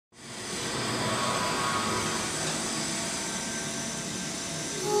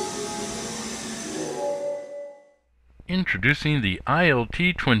Introducing the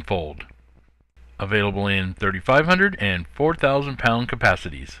ILT Twin Fold, available in 3,500 and 4,000 pound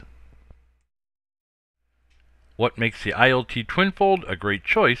capacities. What makes the ILT Twin Fold a great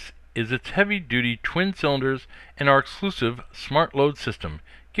choice is its heavy-duty twin cylinders and our exclusive smart load system,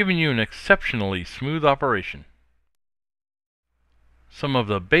 giving you an exceptionally smooth operation. Some of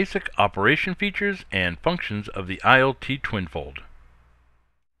the basic operation features and functions of the ILT Twin Fold.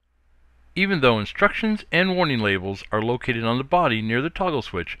 Even though instructions and warning labels are located on the body near the toggle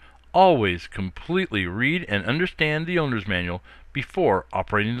switch, always completely read and understand the owner's manual before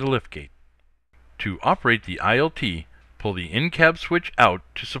operating the liftgate. To operate the ILT, pull the in-cab switch out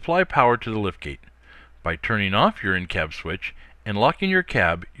to supply power to the liftgate. By turning off your in-cab switch and locking your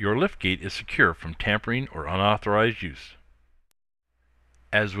cab, your liftgate is secure from tampering or unauthorized use.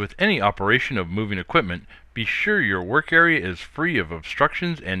 As with any operation of moving equipment, be sure your work area is free of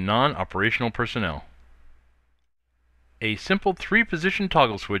obstructions and non-operational personnel. A simple 3-position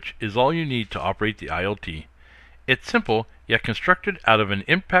toggle switch is all you need to operate the ILT. It's simple, yet constructed out of an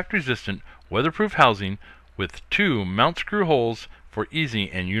impact-resistant, weatherproof housing with 2 mount screw holes for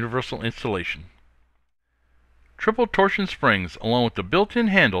easy and universal installation. Triple torsion springs along with the built-in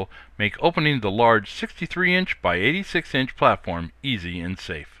handle make opening the large 63-inch by 86-inch platform easy and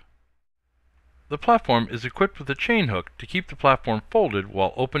safe. The platform is equipped with a chain hook to keep the platform folded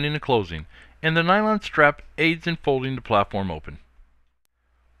while opening and closing, and the nylon strap aids in folding the platform open.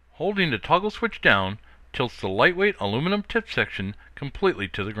 Holding the toggle switch down tilts the lightweight aluminum tip section completely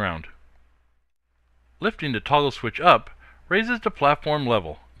to the ground. Lifting the toggle switch up raises the platform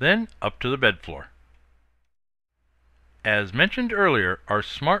level, then up to the bed floor. As mentioned earlier, our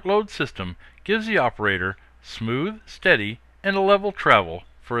smart load system gives the operator smooth, steady, and a level travel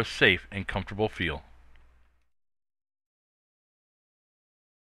for a safe and comfortable feel.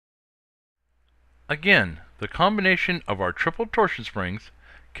 Again, the combination of our triple torsion springs,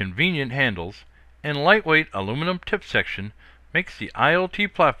 convenient handles, and lightweight aluminum tip section makes the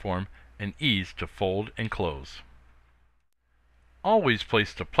ILT platform an ease to fold and close. Always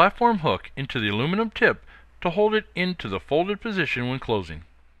place the platform hook into the aluminum tip to hold it into the folded position when closing.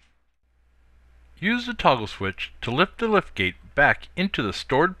 Use the toggle switch to lift the liftgate back into the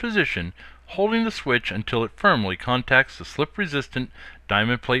stored position, holding the switch until it firmly contacts the slip-resistant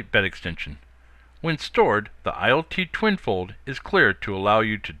diamond plate bed extension. When stored, the ILT Twin Fold is cleared to allow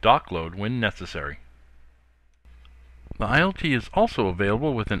you to dock load when necessary. The ILT is also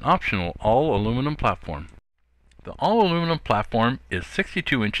available with an optional all-aluminum platform. The all-aluminum platform is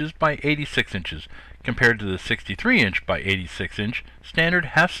 62 inches by 86 inches, compared to the 63-inch by 86-inch standard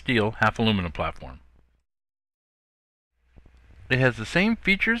half-steel, half-aluminum platform. It has the same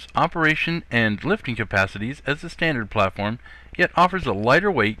features, operation, and lifting capacities as the standard platform, yet offers a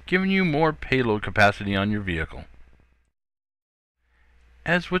lighter weight, giving you more payload capacity on your vehicle.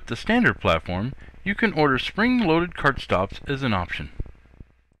 As with the standard platform, you can order spring-loaded cart stops as an option.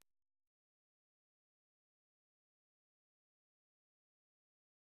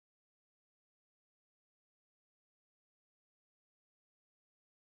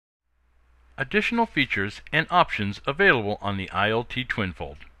 Additional features and options available on the ILT Twin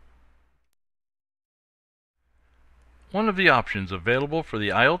Fold. One of the options available for the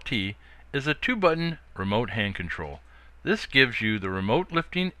ILT is a 2-button remote hand control. This gives you the remote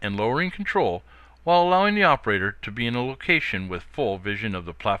lifting and lowering control while allowing the operator to be in a location with full vision of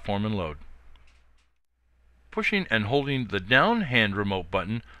the platform and load. Pushing and holding the down hand remote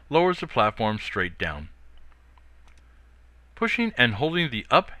button lowers the platform straight down. Pushing and holding the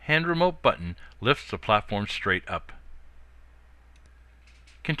up hand remote button lifts the platform straight up.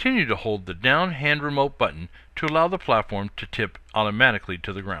 Continue to hold the down hand remote button to allow the platform to tip automatically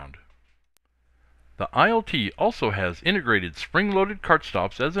to the ground. The ILT also has integrated spring-loaded cart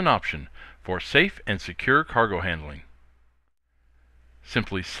stops as an option for safe and secure cargo handling.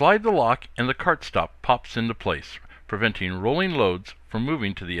 Simply slide the lock and the cart stop pops into place, preventing rolling loads from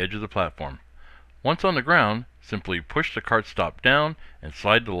moving to the edge of the platform. Once on the ground, simply push the cart stop down and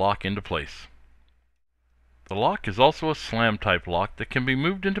slide the lock into place. The lock is also a slam-type lock that can be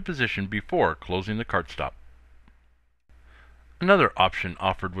moved into position before closing the cart stop. Another option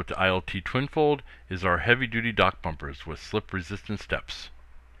offered with the ILT Twin Fold is our heavy-duty dock bumpers with slip-resistant steps.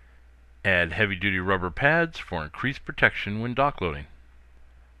 Add heavy-duty rubber pads for increased protection when dock loading.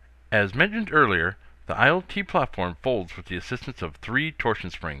 As mentioned earlier, the ILT platform folds with the assistance of 3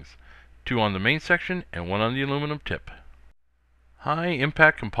 torsion springs, 2 on the main section and 1 on the aluminum tip.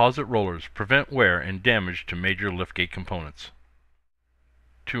 High-impact composite rollers prevent wear and damage to major liftgate components.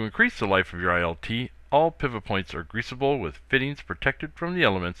 To increase the life of your ILT, all pivot points are greasable with fittings protected from the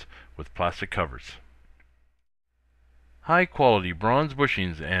elements with plastic covers. High-quality bronze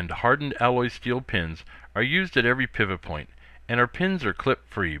bushings and hardened alloy steel pins are used at every pivot point, and our pins are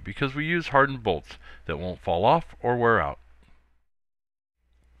clip-free because we use hardened bolts that won't fall off or wear out.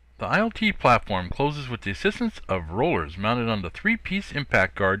 The ILT platform closes with the assistance of rollers mounted on the 3-piece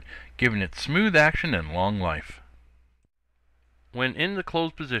impact guard, giving it smooth action and long life. When in the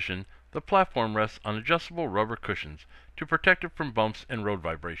closed position, the platform rests on adjustable rubber cushions to protect it from bumps and road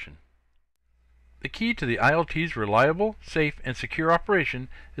vibration. The key to the ILT's reliable, safe, and secure operation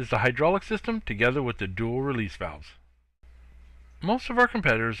is the hydraulic system together with the dual release valves. Most of our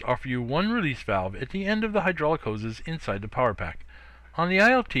competitors offer you one release valve at the end of the hydraulic hoses inside the PowerPack. On the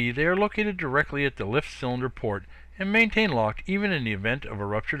ILT, they are located directly at the lift cylinder port and maintain locked even in the event of a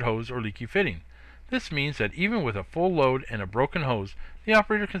ruptured hose or leaky fitting. This means that even with a full load and a broken hose, the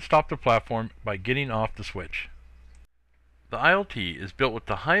operator can stop the platform by getting off the switch. The ILT is built with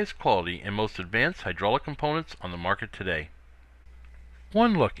the highest quality and most advanced hydraulic components on the market today.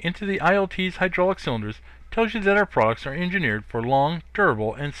 One look into the ILT's hydraulic cylinders tells you that our products are engineered for long,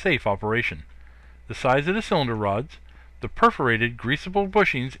 durable, and safe operation. The size of the cylinder rods, the perforated greasable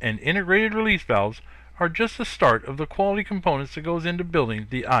bushings, and integrated release valves are just the start of the quality components that goes into building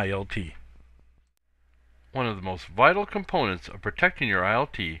the ILT. One of the most vital components of protecting your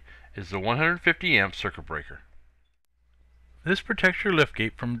ILT is the 150 amp circuit breaker. This protects your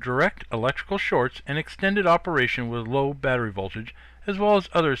liftgate from direct electrical shorts and extended operation with low battery voltage, as well as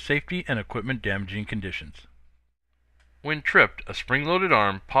other safety and equipment damaging conditions. When tripped, a spring-loaded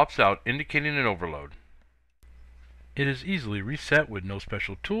arm pops out indicating an overload. It is easily reset with no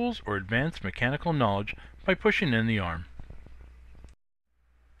special tools or advanced mechanical knowledge by pushing in the arm.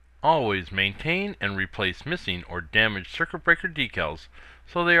 Always maintain and replace missing or damaged circuit breaker decals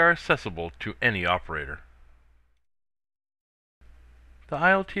so they are accessible to any operator. The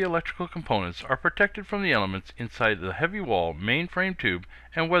ILT electrical components are protected from the elements inside the heavy wall mainframe tube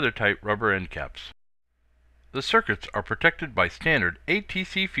and weather-tight rubber end caps. The circuits are protected by standard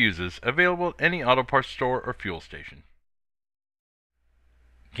ATC fuses available at any auto parts store or fuel station.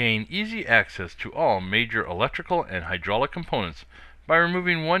 Gain easy access to all major electrical and hydraulic components by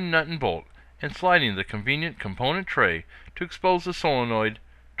removing one nut and bolt and sliding the convenient component tray to expose the solenoid,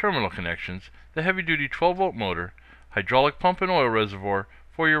 terminal connections, the heavy-duty 12-volt motor, hydraulic pump and oil reservoir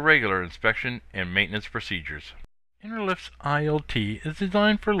for your regular inspection and maintenance procedures. Interlift's ILT is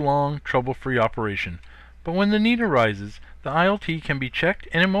designed for long, trouble-free operation, but when the need arises, the ILT can be checked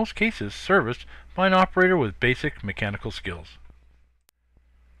and in most cases serviced by an operator with basic mechanical skills.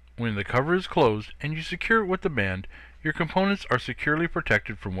 When the cover is closed and you secure it with the band, your components are securely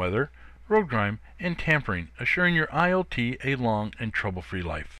protected from weather, road grime, and tampering, assuring your ILT a long and trouble-free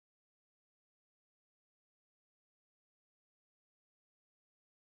life.